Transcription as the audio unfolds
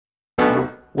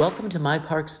Welcome to My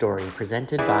Park Story,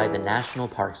 presented by the National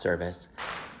Park Service.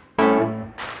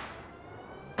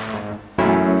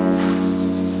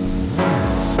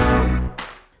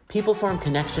 People form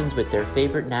connections with their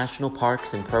favorite national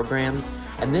parks and programs,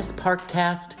 and this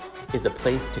Parkcast is a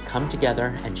place to come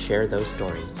together and share those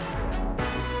stories.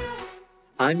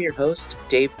 I'm your host,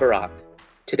 Dave Barak.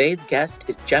 Today's guest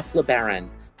is Geoff LeBaron,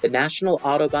 the National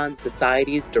Audubon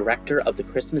Society's Director of the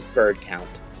Christmas Bird Count.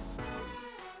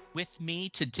 With me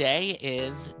today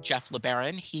is Geoff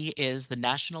LeBaron. He is the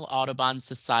National Audubon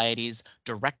Society's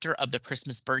Director of the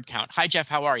Christmas Bird Count. Hi, Geoff.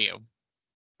 How are you?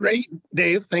 Great,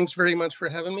 Dave. Thanks very much for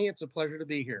having me. It's a pleasure to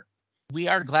be here. We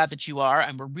are glad that you are,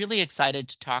 and we're really excited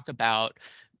to talk about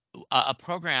a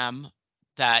program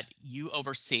that you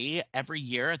oversee every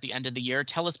year at the end of the year.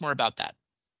 Tell us more about that.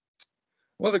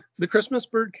 Well, the Christmas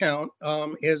Bird Count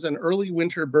is an early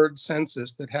winter bird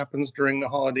census that happens during the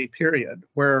holiday period,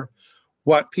 where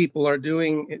what people are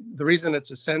doing, the reason it's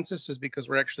a census is because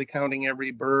we're actually counting every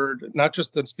bird, not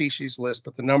just the species list,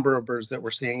 but the number of birds that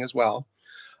we're seeing as well.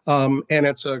 And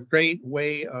it's a great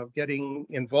way of getting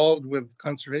involved with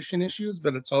conservation issues,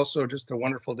 but it's also just a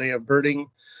wonderful day of birding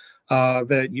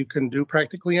that you can do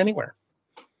practically anywhere.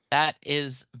 That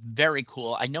is very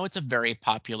cool. I know it's a very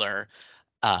popular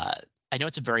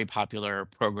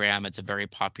program. It's a very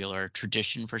popular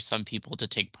tradition for some people to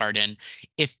take part in.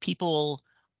 If people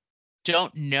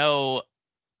don't know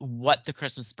what the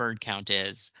Christmas Bird Count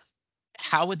is,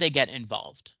 how would they get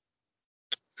involved?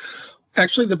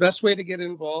 Actually, the best way to get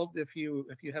involved, if you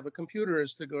have a computer,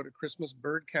 is to go to Christmas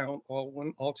Bird Count,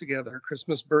 all together,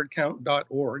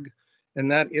 christmasbirdcount.org,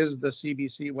 and that is the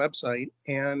CBC website.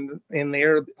 And in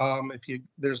there,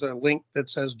 there's a link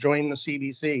that says Join the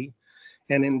CBC,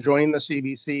 and in Join the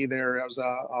CBC, there is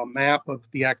a map of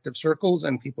the active circles,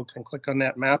 and people can click on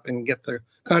that map and get the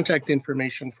contact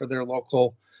information for their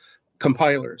local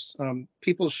compilers.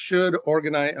 People should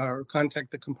organize or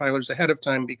contact the compilers ahead of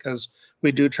time, because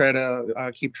we do try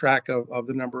to keep track of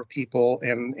the number of people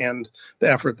and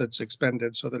the effort that's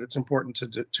expended, so that it's important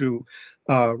to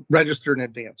register in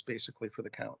advance, basically, for the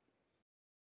count.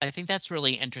 I think that's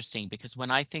really interesting, because when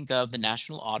I think of the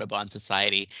National Audubon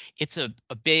Society, it's a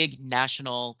big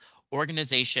national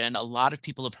organization. A lot of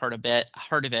people have heard of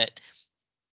it.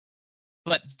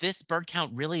 But this bird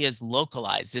count really is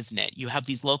localized, isn't it? You have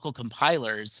these local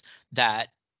compilers that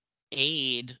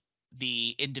aid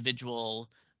the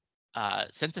individual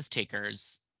census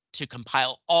takers to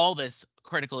compile all this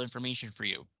critical information for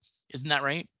you. Isn't that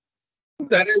right?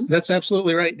 That's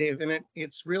absolutely right, Dave. And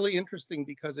it's really interesting,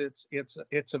 because it's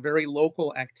a very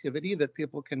local activity that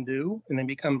people can do, and they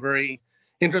become very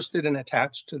interested and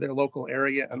attached to their local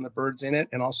area and the birds in it,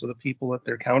 and also the people that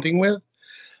they're counting with.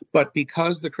 But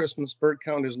because the Christmas Bird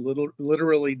Count is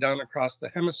literally done across the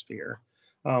hemisphere,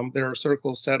 there are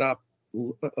circles set up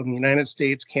in the United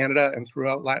States, Canada, and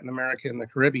throughout Latin America and the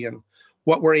Caribbean.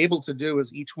 What we're able to do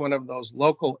is each one of those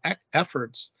local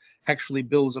efforts actually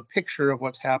builds a picture of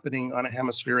what's happening on a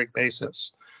hemispheric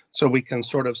basis. So we can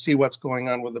sort of see what's going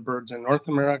on with the birds in North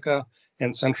America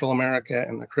and Central America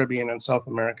and the Caribbean and South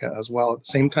America as well at the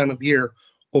same time of year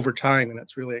over time, and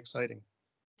it's really exciting.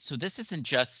 So this isn't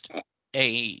just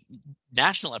a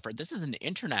national effort. This is an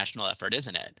international effort,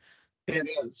 isn't it? It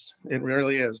is. It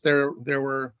really is. There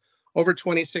were over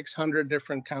 2,600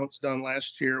 different counts done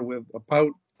last year, with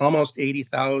about almost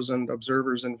 80,000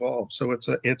 observers involved. So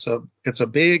it's a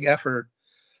big effort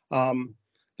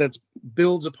that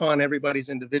builds upon everybody's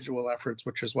individual efforts,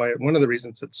 which is why one of the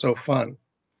reasons it's so fun.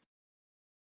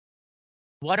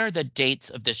 What are the dates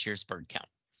of this year's bird count?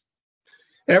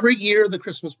 Every year, the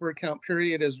Christmas Bird Count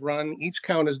period is run. Each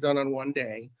count is done on one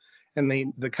day, and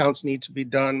the counts need to be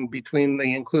done between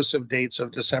the inclusive dates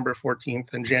of December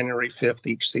 14th and January 5th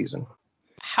each season.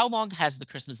 How long has the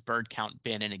Christmas Bird Count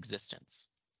been in existence?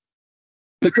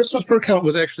 The Christmas Bird Count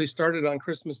was actually started on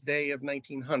Christmas Day of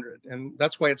 1900, and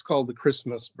that's why it's called the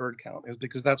Christmas Bird Count, is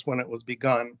because that's when it was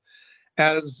begun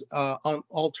as an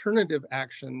alternative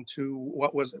action to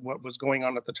what was going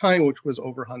on at the time, which was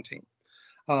overhunting.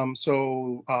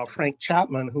 So Frank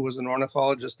Chapman, who was an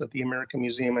ornithologist at the American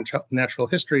Museum of Natural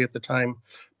History at the time,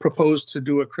 proposed to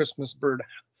do a Christmas bird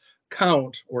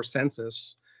count or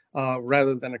census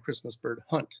rather than a Christmas bird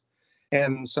hunt.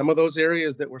 And some of those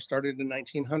areas that were started in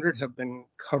 1900 have been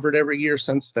covered every year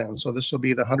since then. So this will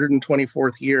be the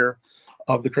 124th year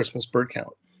of the Christmas bird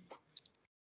count.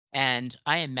 And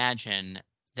I imagine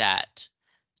that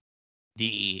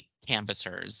the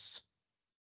canvassers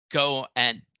go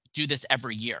and do this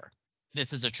every year.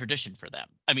 This is a tradition for them.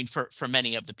 I mean, for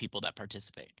many of the people that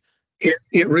participate.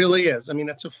 It really is. I mean,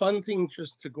 it's a fun thing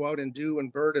just to go out and do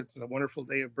and bird. It's a wonderful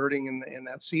day of birding in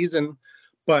that season.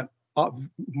 But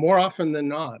more often than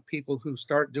not, people who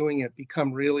start doing it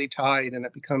become really tied, and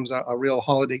it becomes a real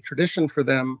holiday tradition for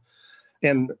them.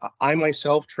 And I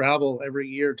myself travel every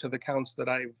year to the counts that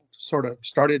I sort of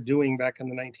started doing back in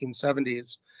the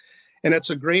 1970s. And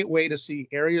it's a great way to see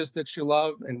areas that you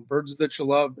love and birds that you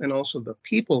love, and also the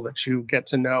people that you get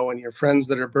to know and your friends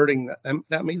that are birding.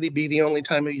 That may be the only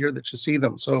time of year that you see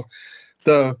them. So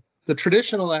the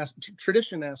tradition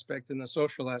aspect and the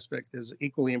social aspect is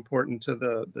equally important to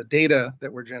the data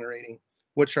that we're generating,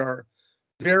 which are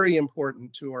very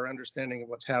important to our understanding of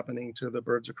what's happening to the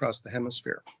birds across the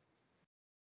hemisphere.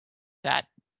 That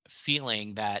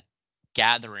feeling, that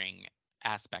gathering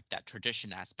aspect, that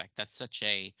tradition aspect, that's such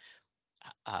a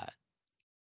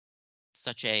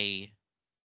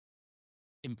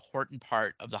important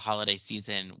part of the holiday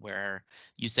season, where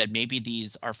you said maybe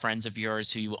these are friends of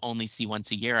yours who you only see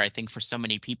once a year. I think for so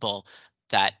many people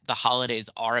that the holidays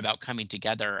are about coming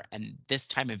together, and this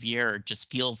time of year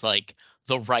just feels like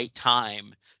the right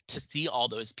time to see all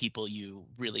those people you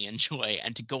really enjoy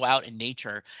and to go out in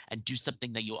nature and do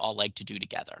something that you all like to do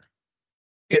together.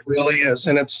 It really is.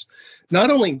 And it's not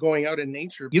only going out in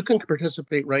nature, you can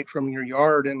participate right from your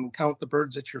yard and count the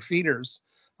birds at your feeders.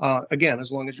 Again,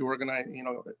 as long as you organize,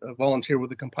 volunteer with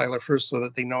the compiler first so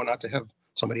that they know not to have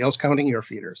somebody else counting your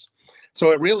feeders.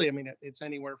 So it really, it's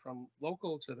anywhere from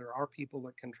local to there are people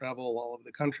that can travel all over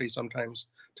the country sometimes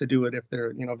to do it if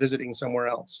they're, visiting somewhere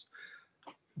else.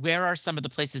 Where are some of the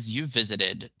places you've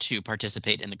visited to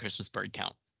participate in the Christmas bird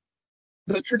count?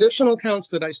 The traditional counts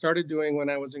that I started doing when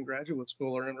I was in graduate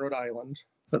school are in Rhode Island.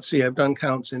 Let's see, I've done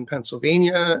counts in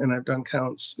Pennsylvania and I've done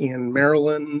counts in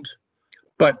Maryland.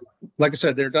 But like I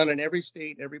said, they're done in every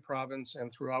state, every province,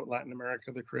 and throughout Latin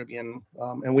America, the Caribbean.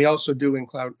 And we also do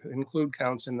include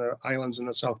counts in the islands in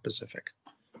the South Pacific.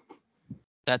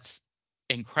 That's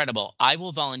incredible. I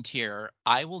will volunteer.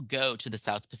 I will go to the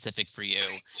South Pacific for you,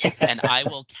 and I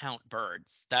will count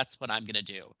birds. That's what I'm going to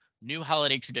do. New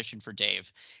holiday tradition for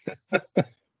Dave.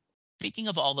 Speaking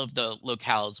of all of the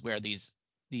locales where these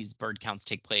bird counts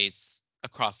take place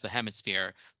across the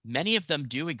hemisphere, many of them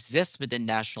do exist within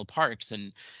national parks.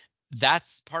 And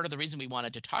that's part of the reason we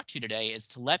wanted to talk to you today, is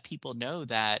to let people know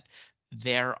that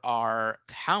there are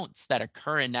counts that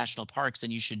occur in national parks,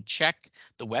 and you should check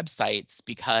the websites,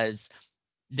 because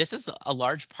this is a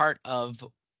large part of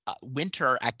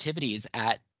winter activities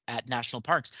at national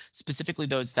parks, specifically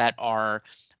those that are,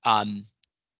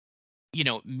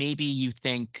 maybe you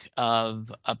think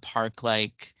of a park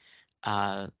like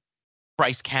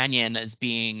Bryce Canyon as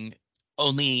being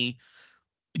only,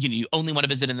 you only want to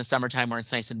visit in the summertime where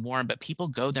it's nice and warm, but people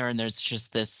go there and there's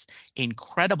just this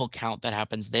incredible count that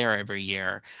happens there every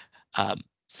year.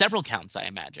 Several counts, I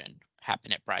imagine,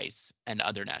 happen at Bryce and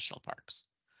other national parks.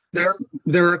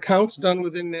 There are counts done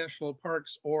within national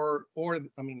parks, or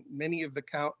many of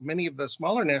the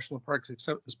smaller national parks,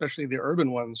 especially the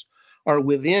urban ones, are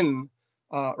within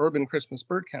urban Christmas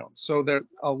bird counts. So there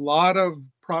a lot of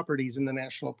properties in the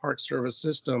National Park Service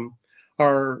system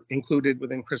are included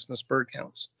within Christmas bird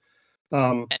counts.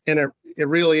 And it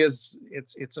really is,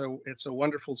 it's a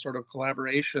wonderful sort of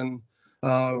collaboration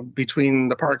between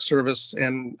the Park Service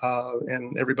and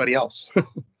everybody else.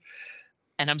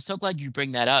 And I'm so glad you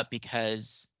bring that up,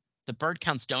 because the bird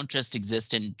counts don't just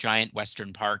exist in giant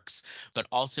Western parks, but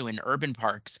also in urban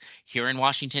parks. Here in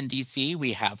Washington, D.C.,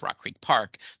 we have Rock Creek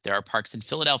Park. There are parks in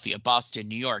Philadelphia, Boston,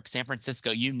 New York, San Francisco,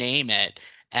 you name it.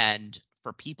 And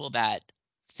for people that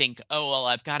think, oh, well,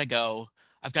 I've got to go,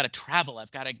 I've got to travel,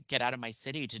 I've got to get out of my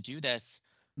city to do this.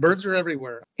 Birds are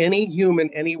everywhere. Any human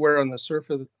anywhere on the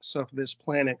surface of this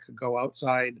planet could go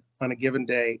outside on a given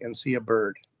day and see a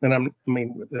bird. And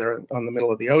they're on the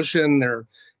middle of the ocean. They're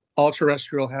all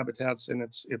terrestrial habitats, and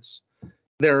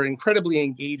they're incredibly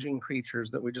engaging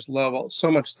creatures that we just love.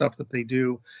 So much stuff that they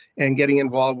do, and getting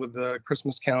involved with the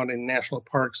Christmas count in national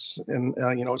parks, and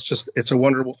it's a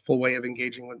wonderful way of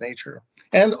engaging with nature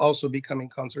and also becoming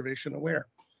conservation aware.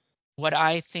 What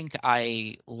I think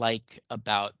I like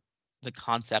about the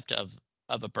concept of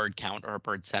a bird count or a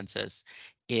bird census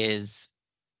is,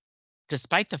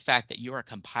 despite the fact that you are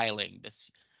compiling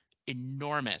this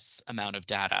enormous amount of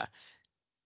data,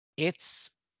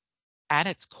 it's at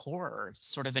its core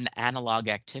sort of an analog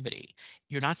activity.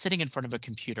 You're not sitting in front of a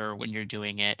computer when you're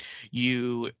doing it.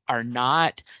 You are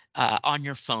not on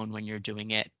your phone when you're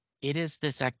doing it. It is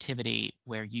this activity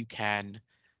where you can,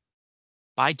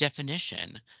 by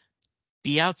definition,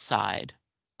 be outside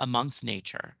amongst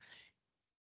nature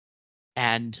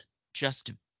and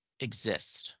just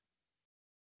exist.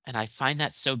 And I find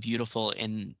that so beautiful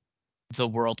in the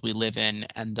world we live in,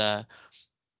 and the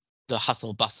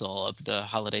hustle bustle of the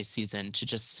holiday season, to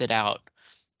just sit out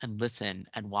and listen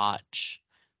and watch.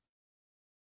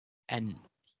 And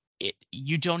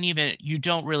you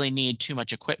don't really need too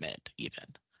much equipment even.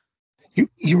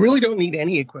 You really don't need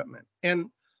any equipment. And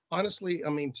honestly, I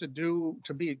mean,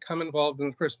 to become involved in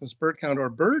the Christmas bird count or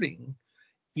birding,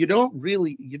 you don't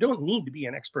need to be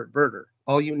an expert birder.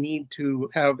 All you need to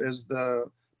have is the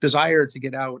desire to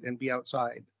get out and be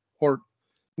outside, or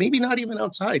maybe not even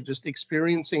outside, just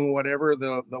experiencing whatever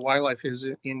the wildlife is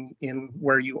in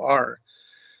where you are.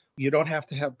 You don't have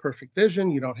to have perfect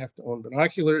vision. You don't have to own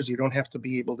binoculars. You don't have to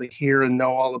be able to hear and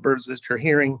know all the birds that you're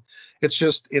hearing. It's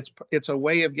just, it's a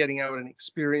way of getting out and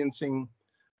experiencing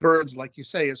birds, like you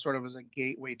say, is sort of as a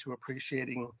gateway to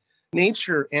appreciating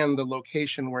nature and the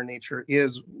location where nature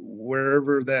is,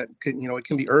 wherever that can, it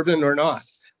can be urban or not.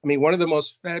 I mean, one of the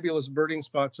most fabulous birding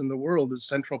spots in the world is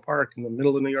Central Park in the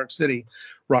middle of New York City,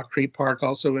 Rock Creek Park,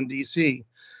 also in DC.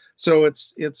 So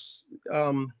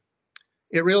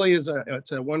it really is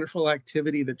it's a wonderful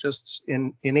activity that just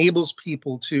enables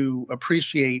people to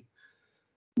appreciate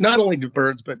not only the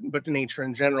birds, but the nature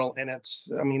in general. And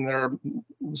there are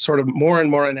sort of more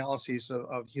and more analyses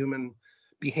of human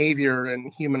behavior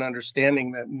and human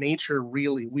understanding that nature we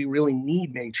really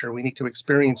need nature. We need to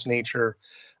experience nature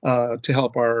to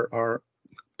help our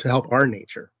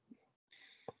nature.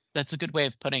 That's a good way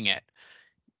of putting it.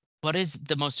 What is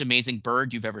the most amazing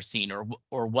bird you've ever seen,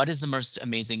 or what is the most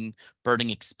amazing birding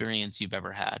experience you've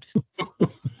ever had?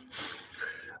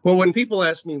 Well, when people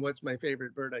ask me what's my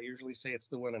favorite bird, I usually say it's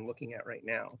the one I'm looking at right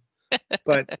now.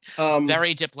 But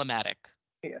very diplomatic.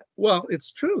 Yeah, well,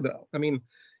 it's true though. I mean,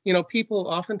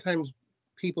 oftentimes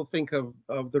people think of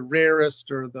the rarest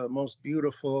or the most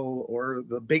beautiful or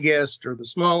the biggest or the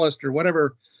smallest or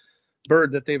whatever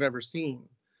bird that they've ever seen.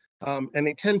 And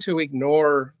they tend to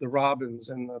ignore the robins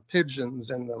and the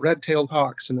pigeons and the red-tailed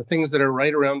hawks and the things that are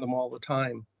right around them all the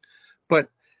time. But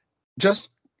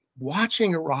just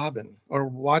watching a robin or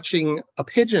watching a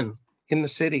pigeon in the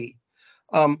city,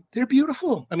 they're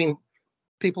beautiful. I mean,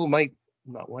 people might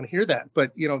not want to hear that,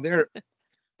 but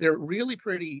they're really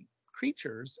pretty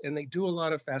creatures, and they do a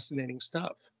lot of fascinating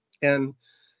stuff. And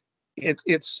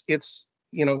it's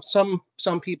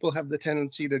some people have the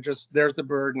tendency to just, there's the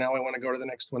bird, now I want to go to the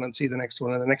next one and see the next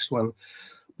one and the next one.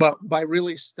 But by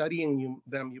really studying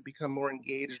them, you become more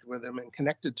engaged with them and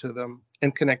connected to them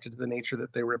and connected to the nature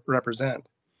that they represent.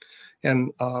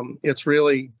 And it's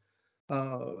really,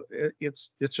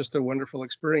 it's just a wonderful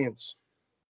experience.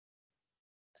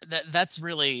 That's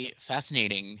really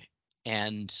fascinating.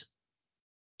 And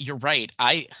you're right.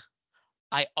 I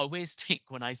always think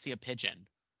when I see a pigeon,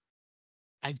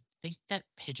 I think that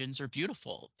pigeons are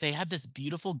beautiful. They have this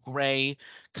beautiful gray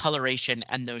coloration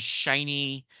and those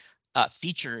shiny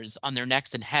features on their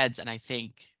necks and heads. And I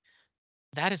think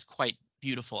that is quite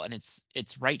beautiful. And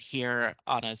it's right here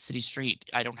on a city street.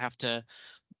 I don't have to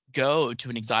go to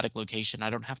an exotic location. I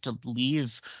don't have to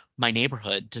leave my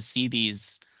neighborhood to see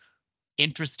these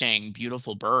interesting,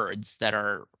 beautiful birds that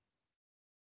are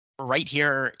right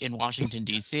here in Washington,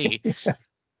 D.C.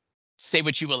 Say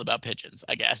what you will about pigeons,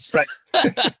 I guess. Right.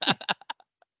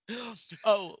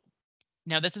 Oh,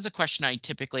 now this is a question I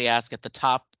typically ask at the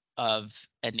top of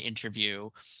an interview.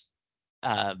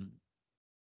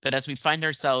 But as we find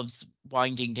ourselves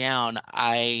winding down,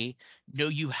 I know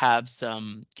you have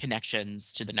some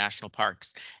connections to the national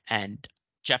parks. And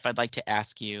Geoff, I'd like to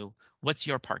ask you, what's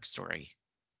your park story?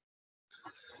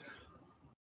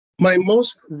 My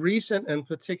most recent and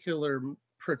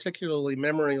particularly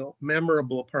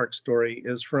memorable park story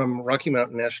is from Rocky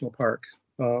Mountain National Park,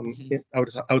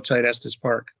 outside Estes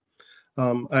Park.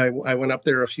 I went up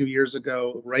there a few years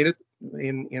ago, right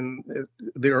in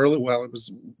the early, well, it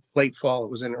was late fall. It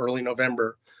was in early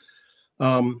November,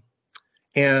 and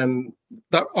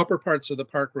the upper parts of the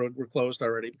park road were closed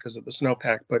already because of the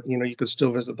snowpack. But you could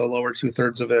still visit the lower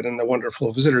 2/3 of it and the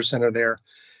wonderful visitor center there.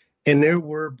 And there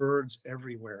were birds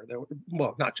everywhere. There were,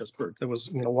 well, not just birds. There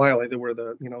was, wildlife. There were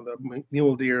the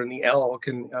mule deer and the elk,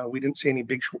 and we didn't see any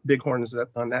bighorns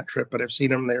on that trip, but I've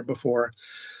seen them there before.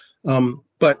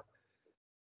 But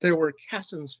there were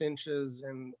Cassin's finches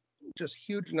and just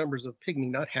huge numbers of pygmy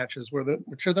nuthatches,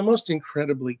 which are the most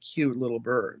incredibly cute little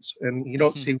birds. And you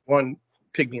don't see one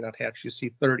pygmy nuthatch; you see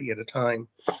 30 at a time.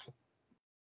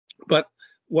 But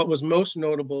what was most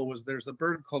notable was there's a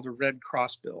bird called a red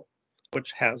crossbill,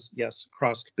 which has, yes,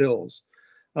 crossed bills,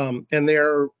 and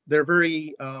they're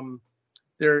very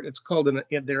it's called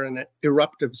they're an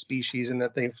eruptive species in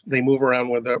that they move around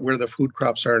where the food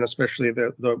crops are, and especially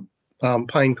the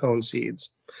pine cone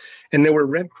seeds. And there were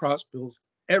red crossbills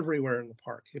everywhere in the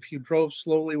park. If you drove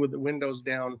slowly with the windows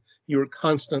down, you were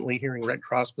constantly hearing red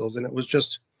crossbills, and it was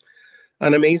just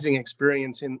an amazing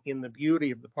experience in the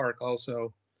beauty of the park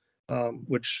also,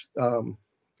 which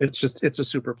it's a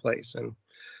super place. And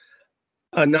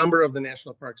a number of the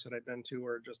national parks that I've been to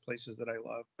are just places that I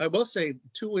love. I will say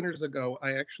 2 winters ago,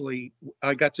 I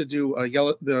got to do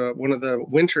one of the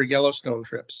winter Yellowstone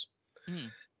trips.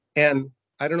 And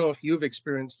I don't know if you've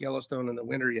experienced Yellowstone in the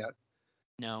winter yet.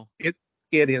 No. It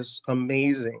is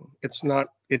amazing. It's not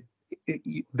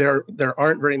there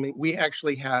aren't very many. We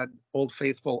actually had Old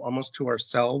Faithful almost to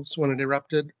ourselves when it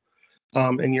erupted.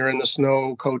 And you're in the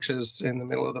snow coaches in the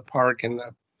middle of the park, and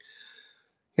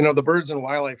the birds and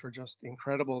wildlife are just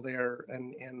incredible there,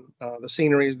 and the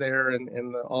scenery is there,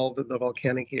 and all the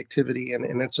volcanic activity,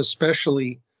 and it's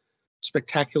especially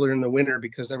spectacular in the winter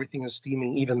because everything is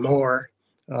steaming even more.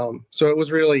 So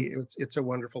it's a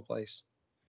wonderful place.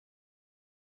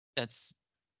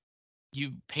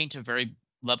 You paint a very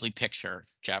lovely picture,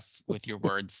 Geoff, with your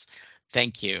words.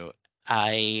 Thank you.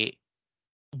 I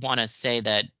want to say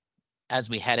that as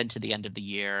we head into the end of the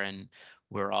year and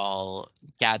we're all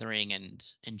gathering and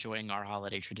enjoying our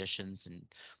holiday traditions and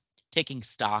taking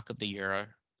stock of the year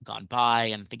gone by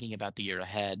and thinking about the year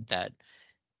ahead, that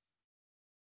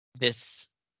this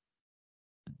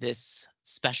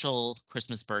special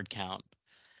Christmas bird count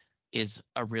is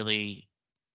a really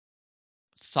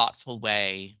thoughtful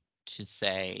way to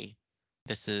say,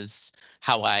 this is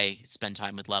how I spend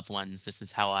time with loved ones. This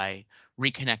is how I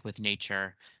reconnect with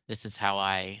nature. This is how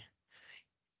I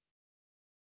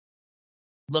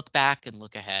look back and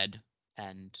look ahead.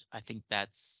 And I think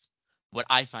that's what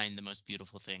I find the most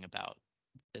beautiful thing about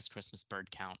this Christmas bird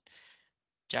count.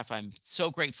 Geoff, I'm so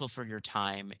grateful for your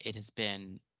time. It has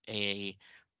been a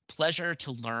pleasure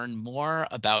to learn more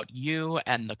about you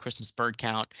and the Christmas bird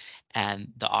count and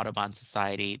the Audubon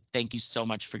Society. Thank you so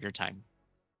much for your time.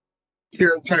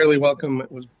 You're entirely welcome.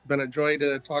 It was been a joy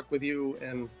to talk with you,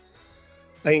 and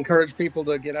I encourage people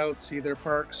to get out, see their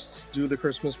parks, do the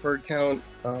Christmas bird count.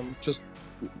 Just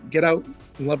get out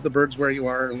and love the birds where you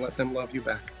are and let them love you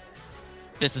back.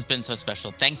 This has been so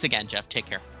special. Thanks again, Geoff. Take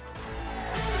care.